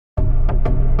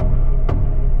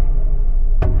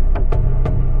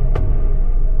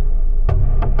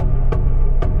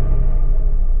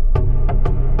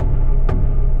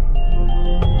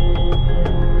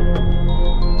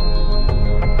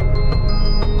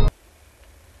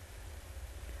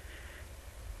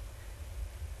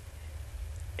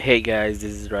Hey guys,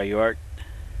 this is RyukenI,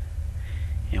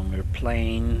 and we're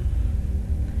playing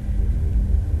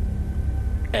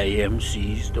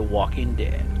AMC's The Walking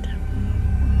Dead.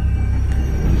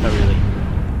 Not really.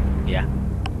 Yeah.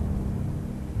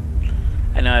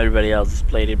 I know everybody else has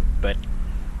played it, but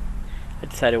I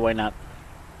decided why not.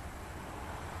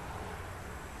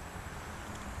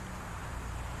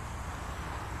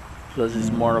 Plus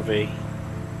it's more of a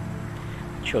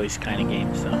choice kind of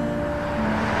game, so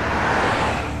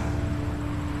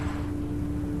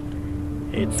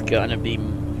it's gonna be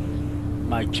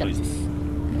my choice.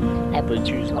 I will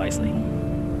choose wisely.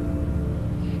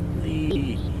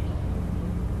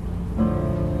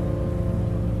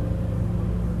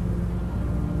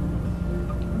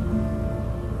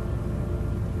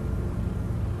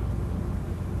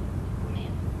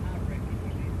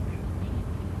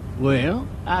 Well,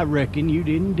 I reckon you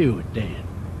didn't do it then.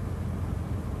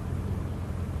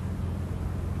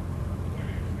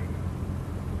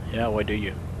 Yeah, why do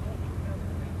you?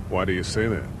 Why do you say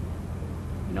that?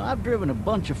 You know, I've driven a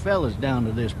bunch of fellas down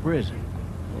to this prison.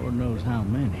 Lord knows how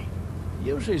many.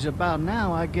 Usually it's about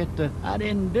now I get the, I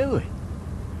didn't do it.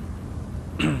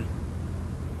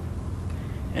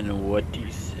 And what do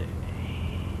you say?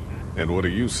 And what do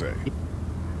you say? We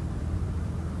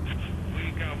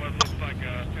got what looks like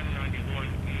a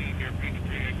 1091E near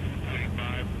Peachtree, exit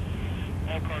 285.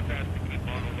 All cars asked to keep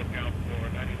on the lookout for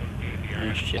 91E in the Oh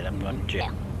area. shit, I'm going to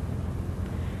jail.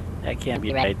 That can't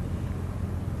be right.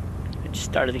 I just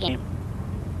started the game.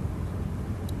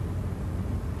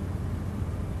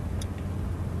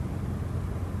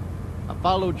 I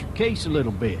followed your case a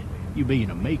little bit, you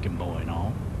being a Macon boy and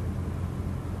all.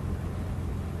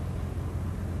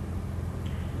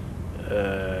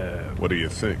 What do you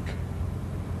think?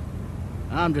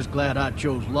 I'm just glad I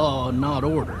chose law and not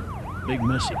order. Big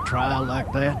messy trial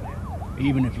like that,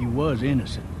 even if you was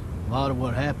innocent, a lot of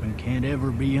what happened can't ever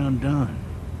be undone.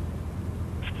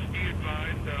 Be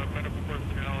advised, medical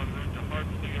personnel en route to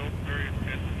Hartsfield, various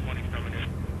 10 to 20 coming in.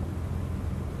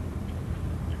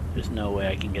 There's no way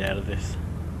I can get out of this.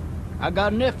 I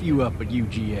got a nephew up at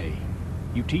UGA.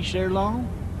 You teach there long?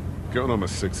 Going on my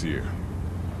 6th year.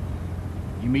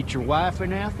 You meet your wife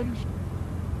in Athens?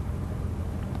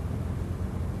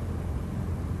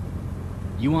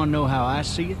 You want to know how I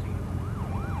see it?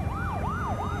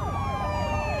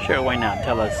 Sure, why not?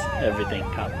 Tell us everything,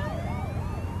 cop.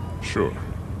 Sure.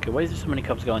 Okay, why is there so many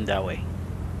cops going that way?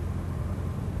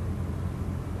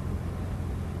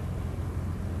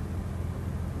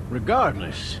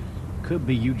 Regardless, could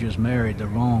be you just married the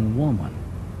wrong woman.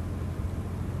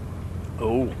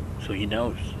 Oh, so he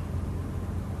knows.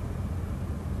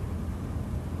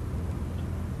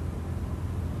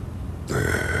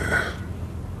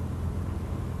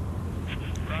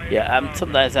 Yeah,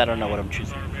 sometimes I don't know what I'm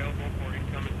choosing.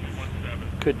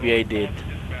 Could be I did.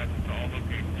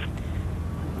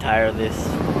 I'm tired of this.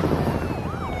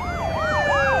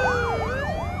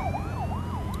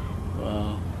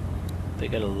 Well, they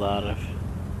got a lot of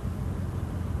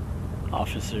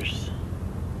officers.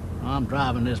 I'm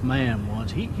driving this man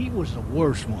once. He was the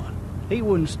worst one. He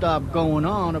wouldn't stop going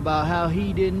on about how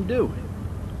he didn't do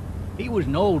it. He was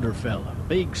an older fella,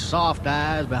 big soft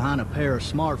eyes behind a pair of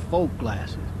smart folk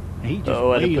glasses. And he just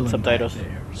Oh, I didn't put wailing subtitles. back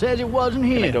there. Says it wasn't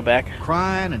him. Can I go back?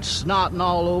 Crying and snotting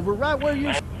all over, right where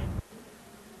you...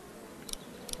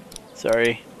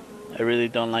 Sorry, I really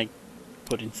don't like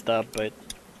putting stuff, but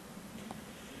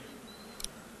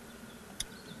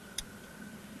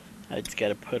I just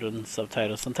gotta put on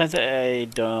subtitles. Sometimes I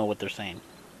don't know what they're saying.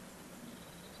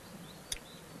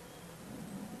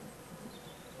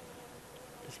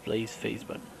 Displays face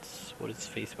buttons. What is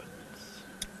face buttons?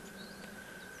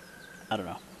 I don't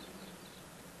know.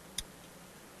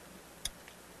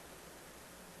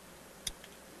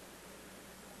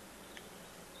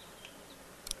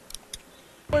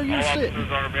 Where you All sitting?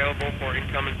 officers are available for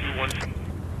incoming 212.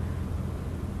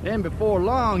 Then before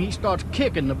long, he starts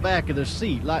kicking the back of the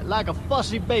seat like a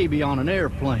fussy baby on an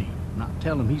airplane. And I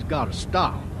tell him he's got to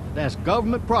stop. That's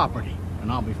government property,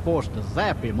 and I'll be forced to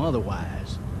zap him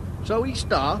otherwise. So he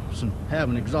stops, and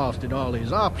having exhausted all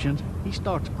his options, he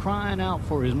starts crying out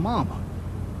for his mama.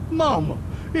 Mama,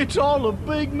 it's all a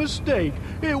big mistake.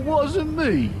 It wasn't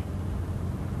me.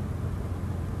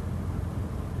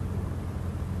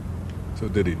 So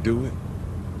did he do it?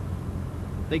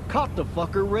 They caught the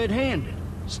fucker red-handed,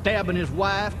 stabbing his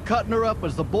wife, cutting her up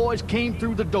as the boys came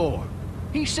through the door.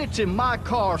 He sits in my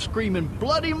car screaming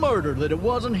bloody murder that it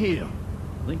wasn't him.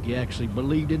 I think he actually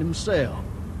believed it himself.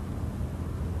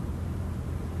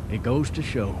 It goes to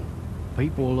show,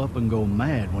 people will up and go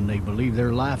mad when they believe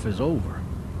their life is over.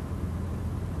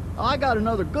 I got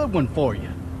another good one for you.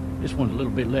 This one's a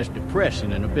little bit less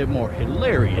depressing and a bit more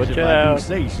hilarious, Watch if I do out.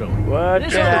 say so. Watch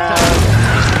This out. other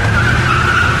time...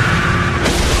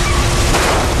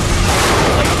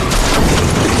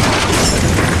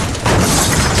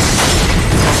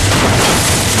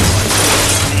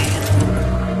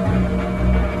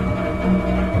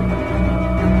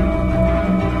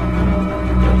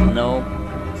 There's no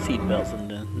seat belts in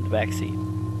the back seat.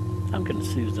 I'm gonna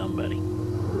sue somebody.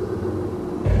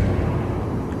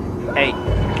 Hey,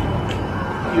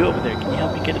 you over there, can you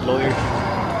help me get a lawyer?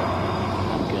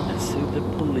 I'm gonna sue the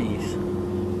police.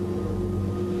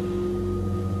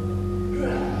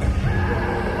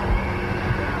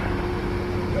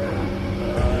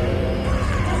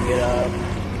 Get up.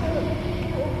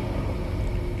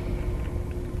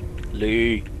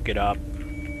 Lee, get up.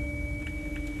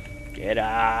 Get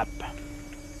up.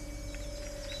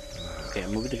 Okay,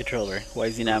 I'm moving the controller. Why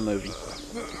is he not moving?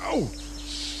 Oh,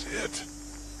 shit.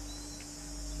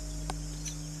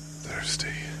 Thirsty.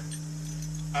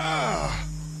 Ah!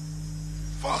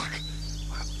 Fuck!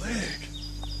 My leg.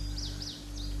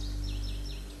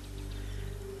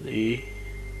 Lee.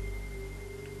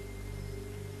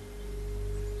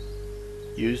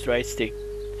 Use right stick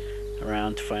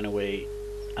around to find a way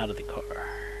out of the car.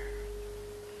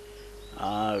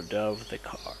 Out of the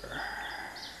car.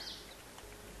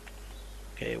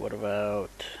 Okay, what about...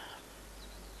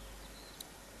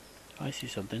 Oh, I see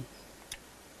something.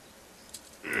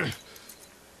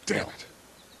 Damn it.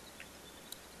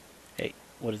 Hey,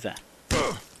 what is that?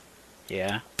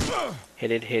 Yeah. Hit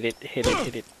it, hit it, hit it,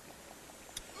 hit it.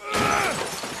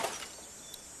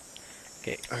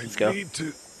 Okay, let's go. I need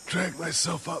to drag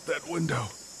myself out that window.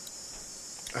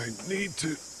 I need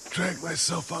to drag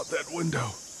myself out that window.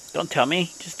 Don't tell me,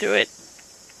 just do it.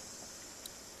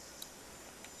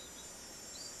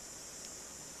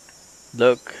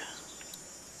 Look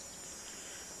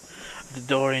at the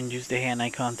door and use the hand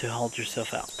icon to hold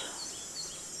yourself out.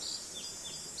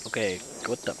 Okay,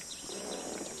 what the?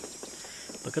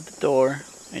 Look at the door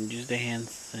and use the hand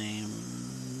same.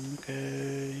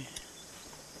 Okay.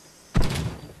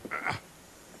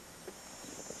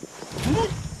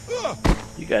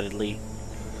 You got it, Lee.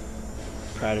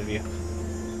 Proud of you.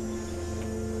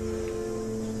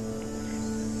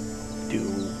 Dude,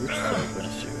 we're so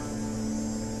gonna sue.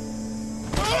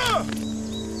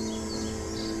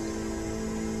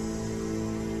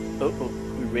 Oh,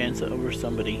 we ran over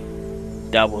somebody.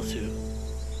 That will sue.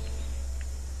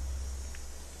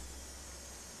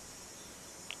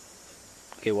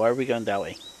 Okay, why are we going that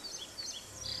way?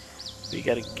 We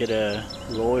gotta get a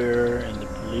lawyer and the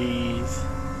police.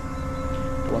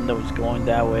 The one that was going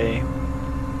that way.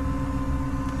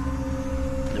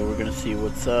 Then we're gonna see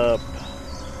what's up.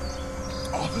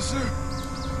 Officer?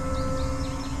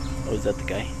 Oh, is that the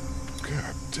guy?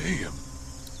 God damn.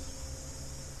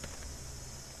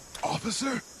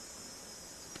 Officer?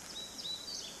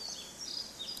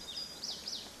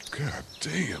 God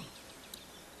damn.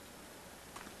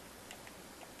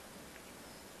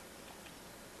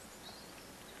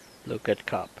 Look at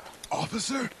cop.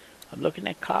 Officer? I'm looking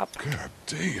at cop. God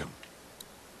damn.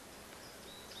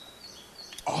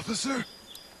 Officer?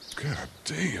 God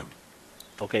damn.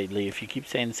 Okay, Lee, if you keep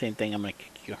saying the same thing, I'm gonna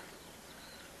kick you.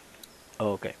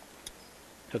 Oh, okay.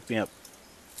 Hook me up.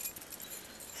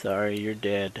 Sorry, you're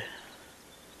dead.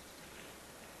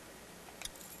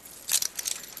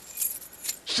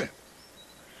 Shit.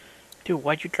 Dude,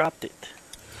 why'd you drop it?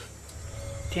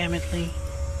 Damn it, Lee.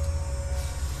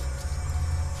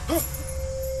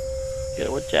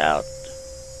 Gotta watch out.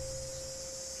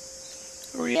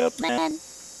 Hurry up, man.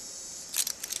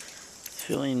 It's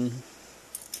feeling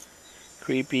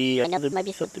creepy. I know there might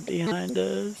be something behind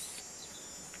us.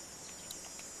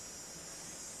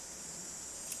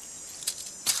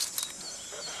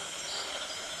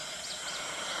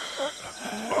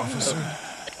 Officer?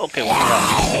 Okay, watch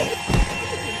out.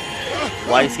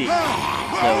 Why is he? No,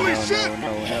 Holy no, shit!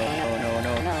 no, no, no, no,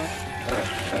 no, no.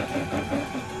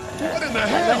 What in the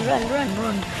hell?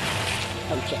 Run.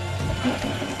 Oh, shit.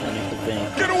 Funny the thing.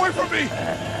 Get away from me!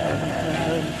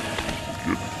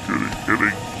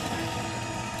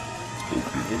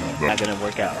 Not gonna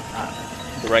work out.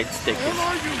 The right stick What is.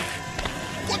 are you?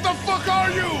 What the fuck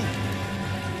are you?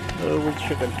 Oh, we're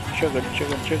chicken.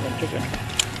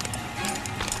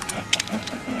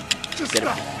 Just Get him.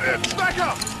 stop it. Back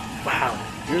up! Wow,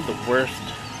 you're the worst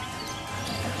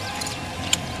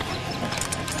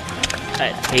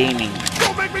at aiming.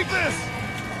 Don't make me this!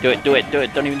 Do it.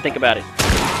 Don't even think about it.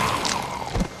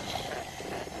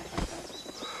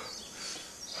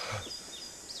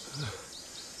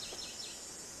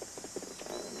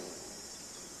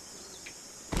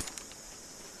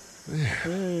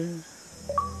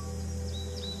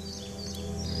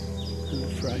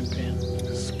 frying pan.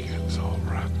 His skin's all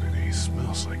rotten and he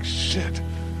smells like shit.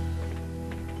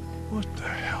 What the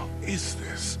hell is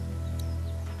this?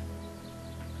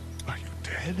 Are you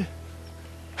dead?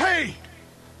 Hey!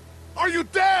 Are you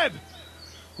dead?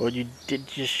 Well, you did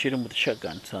just shoot him with a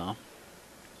shotgun, so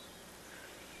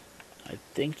I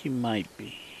think you might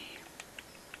be.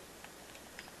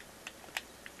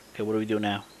 Okay, what do we do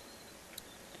now?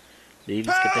 Leave,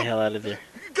 let's get the hell out of there.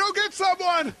 Go get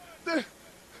someone!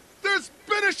 There's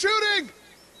been a shooting!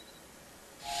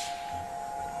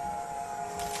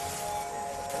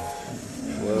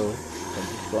 Whoa,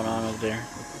 something's going on over there.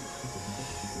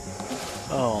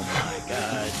 Oh my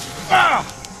god. Ah!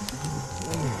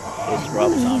 It's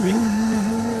Rob Zombie.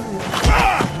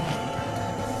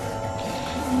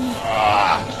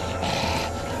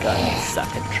 God, you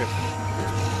suck at tripping.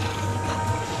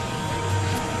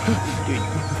 Dude,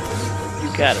 you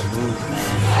gotta move, man.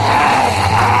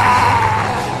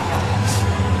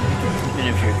 Even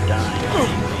if you're dying,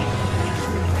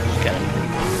 you gotta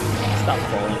move. Stop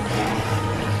falling, please.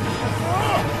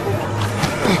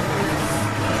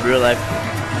 In real life, a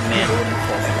man wouldn't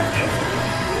fall so much.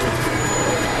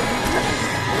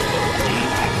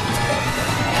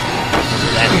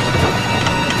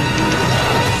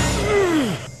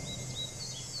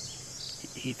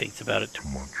 He thinks about it too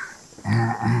much.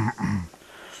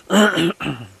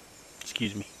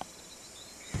 Excuse me.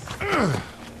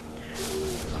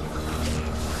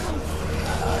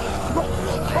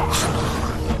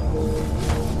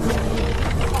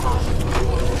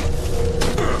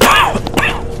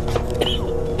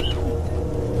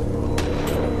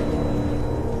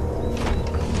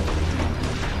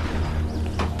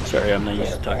 Sorry, I'm not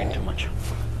used to talking too much.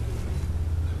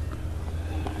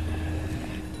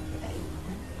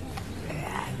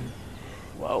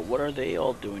 Wow, what are they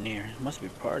all doing here? It must be a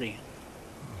party.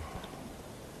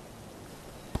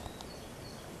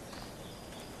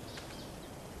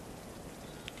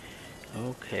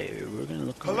 Okay, we're gonna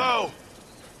look around. Hello?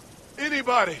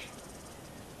 Anybody?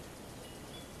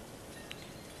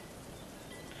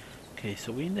 Okay,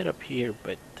 so we ended up here,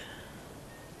 but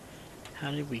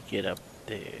how did we get up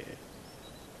there?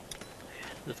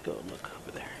 Let's go look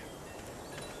over there.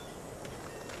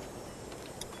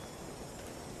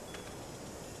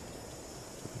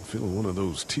 I'd fill one of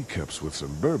those teacups with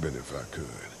some bourbon if I could.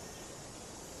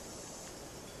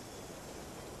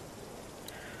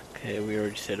 Okay, we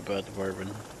already said about the bourbon.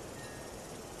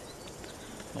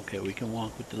 Okay, we can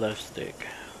walk with the left stick.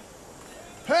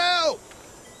 Help!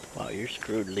 Wow, you're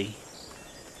screwed, Lee.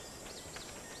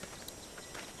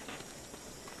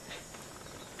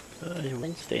 You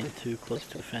weren't staying too close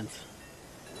to the fence.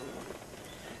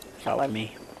 Follow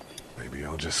me. Maybe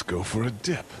I'll just go for a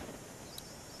dip.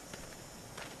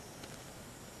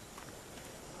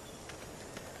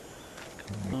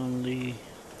 Come on, Lee.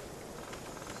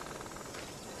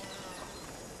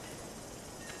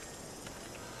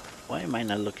 Why am I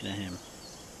not looking at him?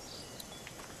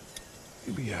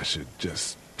 Maybe I should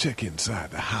just check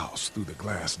inside the house through the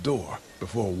glass door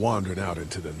before wandering out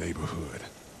into the neighborhood.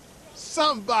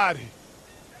 Somebody!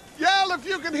 Yell if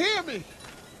you can hear me!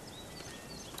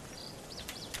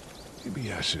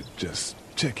 Maybe I should just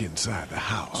check inside the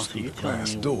house So through you're the telling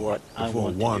glass me door what I before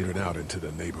want to wandering do. out into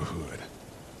the neighborhood.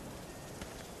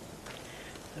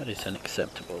 That is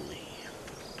unacceptable, Lee.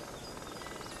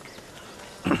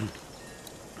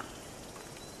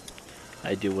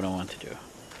 I do what I want to do.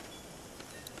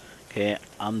 Okay,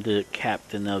 I'm the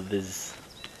captain of this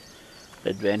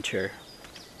adventure.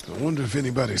 I wonder if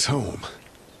anybody's home.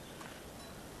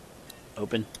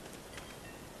 Open.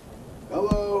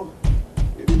 Hello?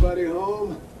 Anybody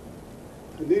home?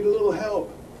 I need a little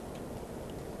help.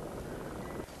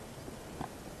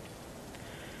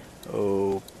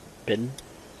 Open.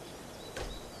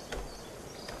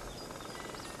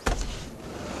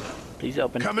 Please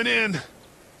open. Coming in.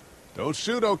 Don't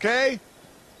shoot, okay?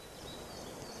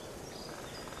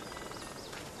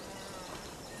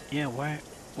 Yeah, why?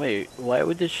 Wait, why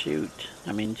would this shoot?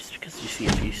 I mean, just because you see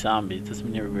a few zombies doesn't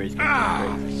mean everybody's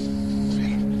gonna be crazy.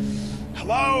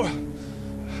 Hello?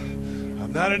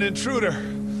 I'm not an intruder.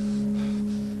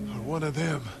 Or one of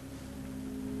them.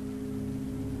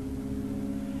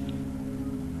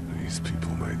 These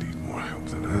people might need more help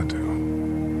than I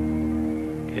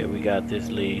do. Okay, we got this,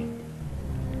 Lee.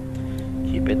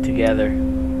 Keep it together.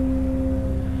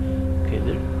 Okay,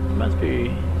 there must be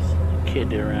a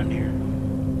kid around here.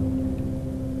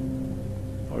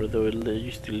 Or though it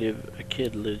used to live, a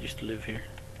kid used to live here.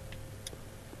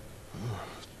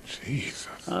 Jesus.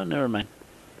 Oh, never mind.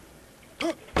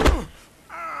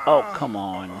 Oh, come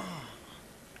on.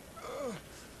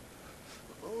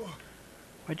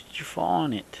 Why did you fall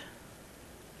on it?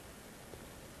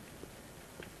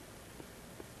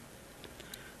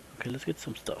 Okay, let's get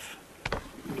some stuff.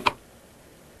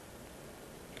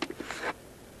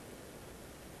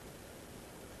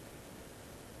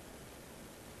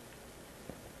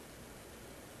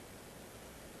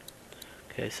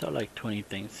 Okay, I saw like 20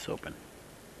 things open.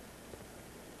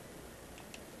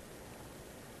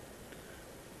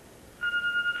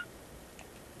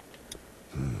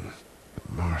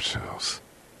 Marsh House.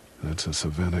 That's a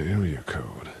Savannah area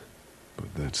code.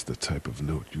 But that's the type of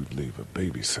note you'd leave a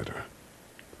babysitter.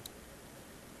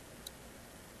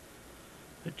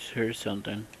 I just heard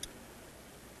something.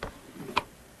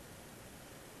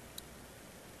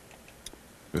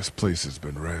 This place has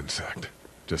been ransacked.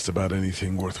 Just about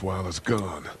anything worthwhile is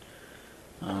gone.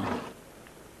 Oh.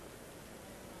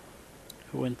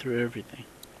 Who went through everything?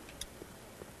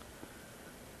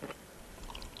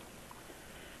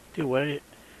 Dude, what?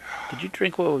 Did you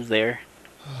drink what was there?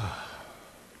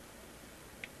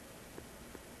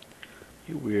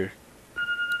 You weird.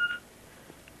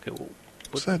 Okay, well,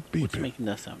 What's that what's beeping? making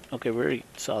that sound? Okay, we already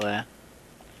saw that.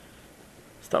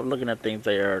 Stop looking at things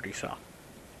that I already saw.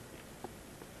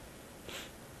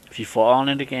 If you fall on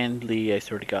it again, Lee, I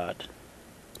swear to God.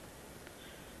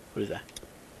 What is that?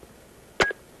 Oh.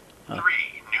 3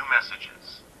 new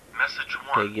messages. Message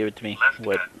 1. Okay, give it to me. Left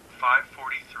What? at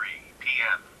 5:43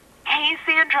 p.m. Hey,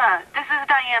 Sandra. This is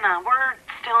Diana. We're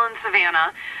still in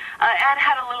Savannah. Ed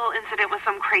had a little incident with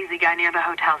some crazy guy near the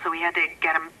hotel, so we had to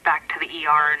get him back to the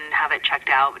ER and have it checked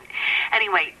out.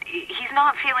 Anyway, he's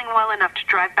not feeling well enough to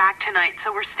drive back tonight,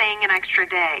 so we're staying an extra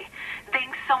day.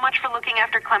 Thanks so much for looking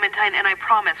after Clementine, and I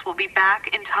promise we'll be back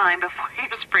in time before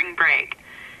your spring break.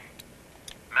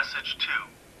 Message 2.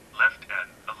 Left at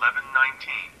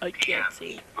 11:19 I p.m. can't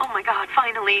see. Oh my God,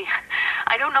 finally.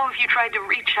 I don't know if you tried to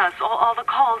reach us. All the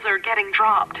calls are getting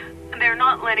dropped. They're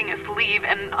not letting us leave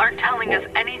and aren't telling us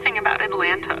anything about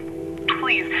Atlanta.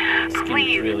 Please,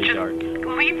 please, really just dark.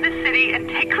 leave the city and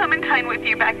take Clementine with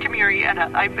you back to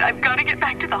Marietta. I've got to get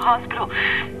back to the hospital.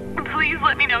 Please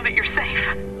let me know that you're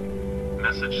safe.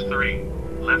 Message 3.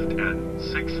 Left at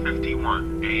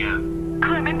 6:51 a.m.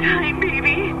 Clementine,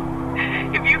 baby.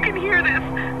 If you can hear this,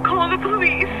 call the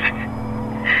police.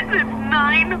 That's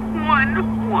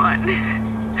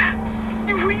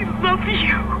 911. We love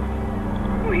you.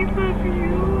 We love you.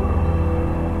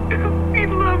 We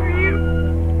love you.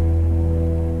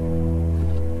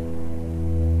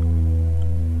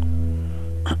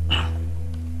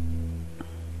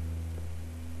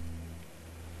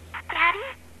 Daddy?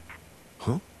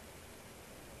 Huh?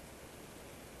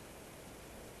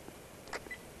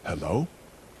 Hello?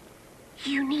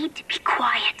 You need to be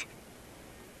quiet.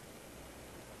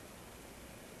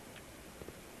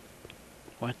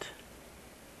 What?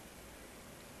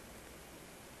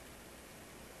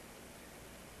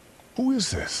 Who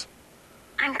is this?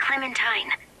 I'm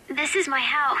Clementine. This is my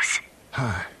house.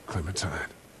 Hi, Clementine.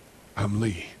 I'm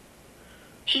Lee.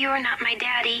 You're not my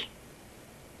daddy.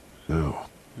 No,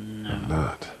 No. I'm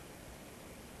not.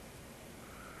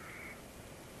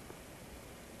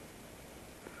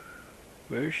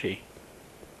 Where is she?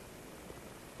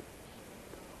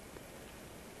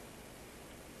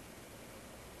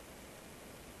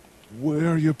 Where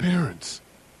are your parents?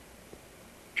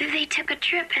 They took a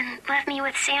trip and left me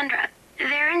with Sandra.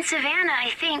 They're in Savannah, I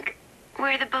think,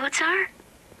 where the boats are.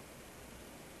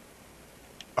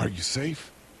 Are you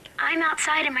safe? I'm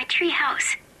outside in my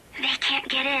treehouse. They can't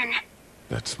get in.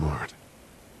 That's smart.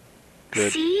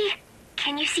 Good. See?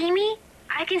 Can you see me?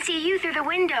 I can see you through the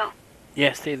window.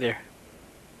 Yeah, stay there.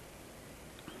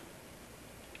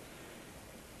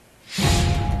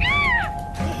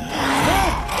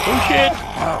 Oh shit!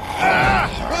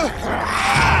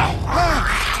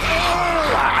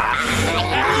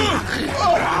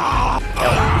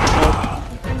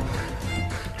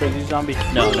 Crazy zombie?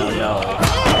 No, no, no.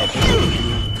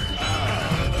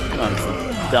 Come on, it's the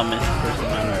dumbest person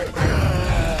on earth.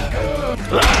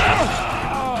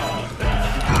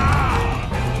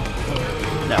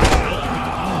 No.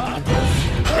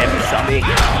 Damn it, zombie.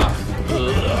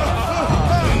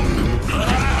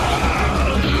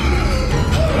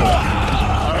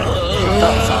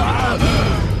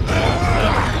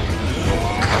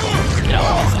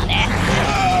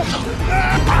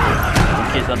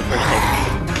 Kids on the first take.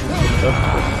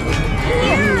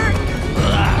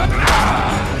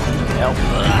 Help.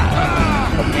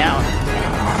 Help me out.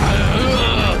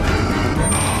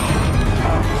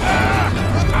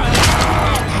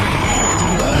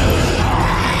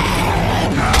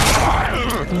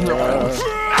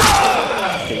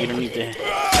 Okay, you don't need to.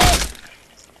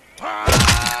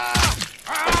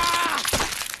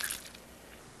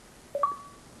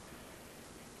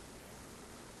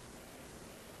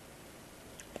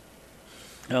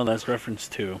 Oh, that's reference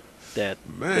to that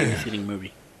Man. babysitting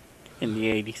movie in the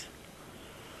 80s.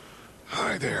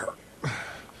 Hi there.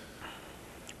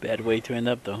 Bad way to end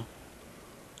up, though.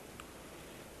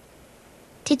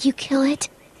 Did you kill it?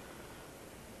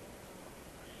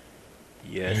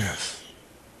 Yes.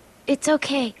 It's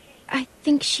okay. I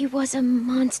think she was a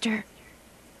monster.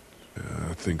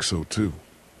 I think so too.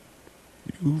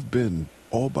 You've been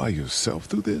all by yourself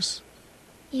through this?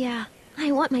 Yeah,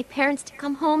 I want my parents to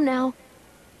come home now.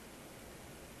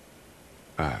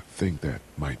 I think that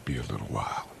might be a little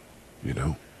while, you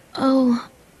know? Oh.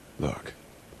 Look,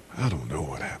 I don't know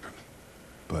what happened,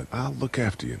 but I'll look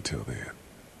after you until then.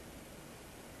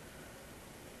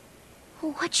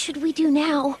 What should we do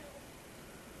now?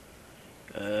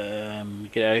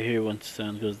 Get out of here once the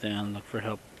sun goes down. Look for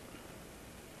help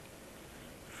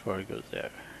before it goes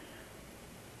there.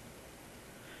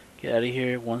 Get out of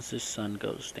here once the sun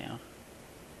goes down.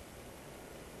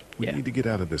 We need to get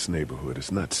out of this neighborhood.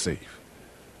 It's not safe.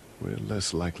 We're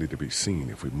less likely to be seen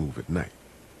if we move at night.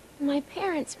 My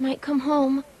parents might come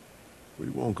home. We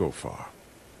won't go far.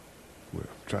 We'll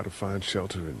try to find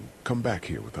shelter and come back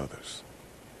here with others.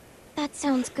 That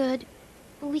sounds good.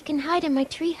 We can hide in my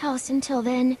treehouse until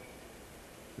then.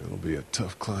 It'll be a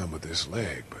tough climb with this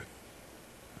leg, but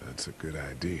that's a good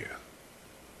idea.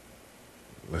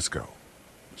 Let's go.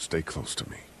 Stay close to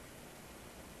me.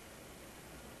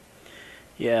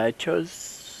 Yeah, I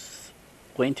chose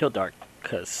wait until dark,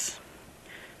 because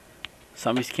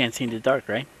zombies can't see in the dark,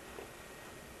 right?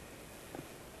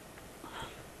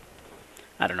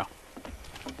 I don't know.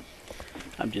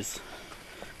 I'm just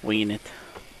winging it.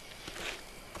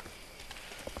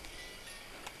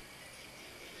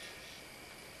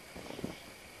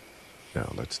 Now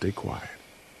let's stay quiet.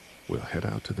 We'll head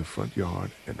out to the front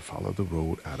yard and follow the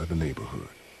road out of the neighborhood.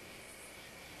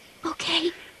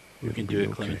 Okay. We can do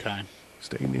it, Clementine.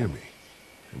 Stay near me,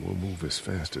 and we'll move as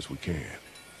fast as we can.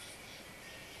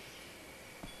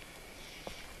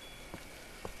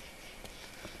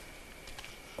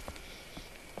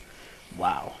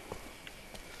 Wow.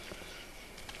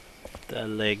 That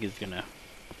leg is gonna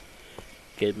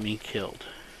get me killed.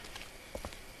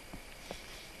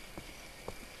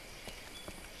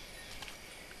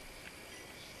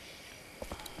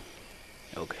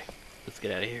 Okay, let's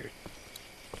get out of here.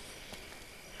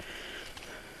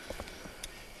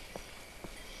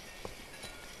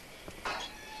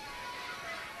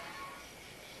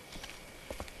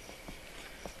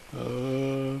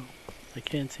 I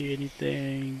can't see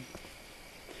anything.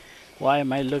 Why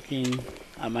am I looking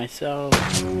at myself?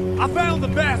 I found the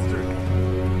bastard!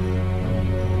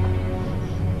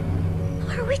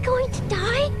 Are we going to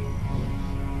die?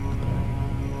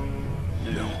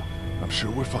 No, I'm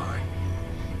sure we're fine.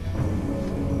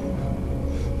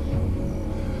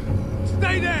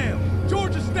 Stay down!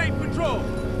 Georgia State Patrol!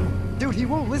 Dude, he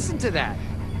won't listen to that.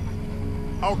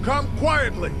 Oh, come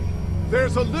quietly.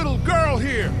 There's a little girl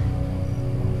here.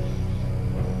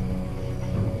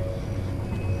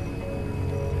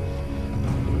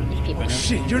 Oh,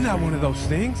 shit, you're not one of those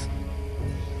things.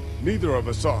 Neither of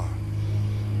us are.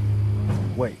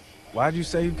 Wait, why'd you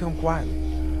say you'd come quietly?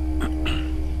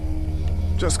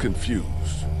 Just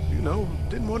confused. You know,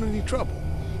 didn't want any trouble.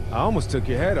 I almost took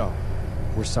your head off.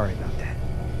 We're sorry about that.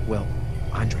 Well,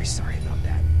 Andre's sorry about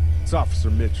that. It's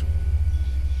Officer Mitchell.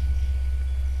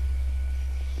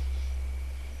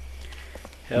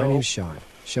 My name's Sean.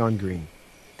 Sean Green.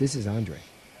 This is Andre.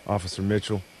 Officer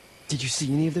Mitchell. Did you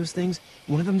see any of those things?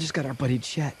 One of them just got our buddy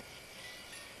Chet.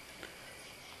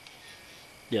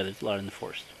 Yeah, there's a lot in the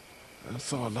forest. I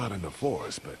saw a lot in the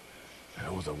forest, but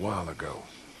that was a while ago.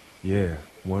 Yeah,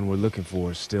 one we're looking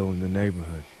for is still in the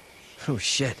neighborhood. Oh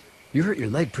shit, you hurt your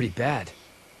leg pretty bad.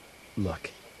 Look,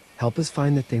 help us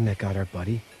find the thing that got our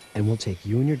buddy, and we'll take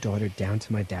you and your daughter down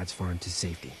to my dad's farm to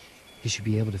safety. He should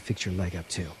be able to fix your leg up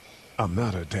too. I'm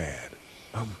not her dad.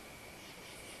 I'm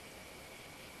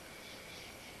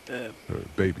her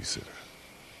babysitter.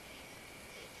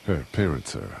 Her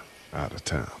parents are out of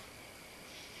town.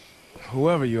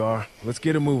 Whoever you are, let's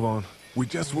get a move on. We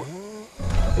just were...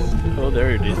 Oh,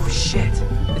 there it is. Oh shit,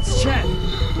 it's Chet!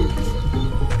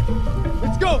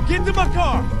 Let's go! Get to my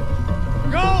car!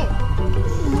 Go!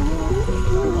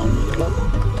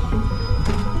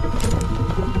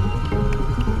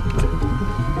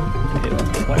 Hey,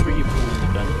 why were you pulling the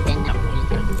gun? Not pulling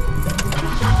the gun.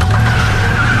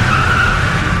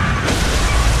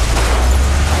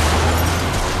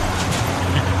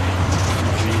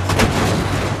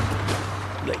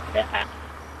 Like that.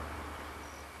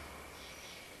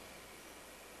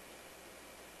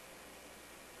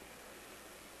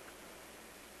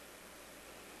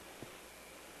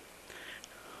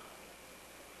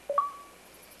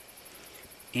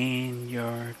 in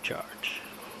your charge.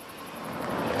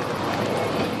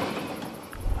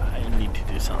 I need to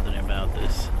do something about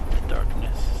this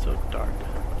darkness. So dark.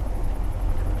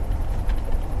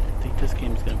 I think this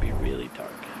game's gonna be really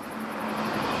dark.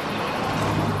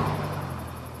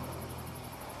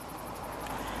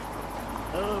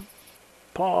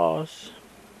 Pause.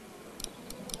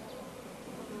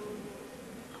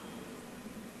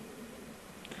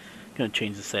 Gonna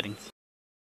change the settings.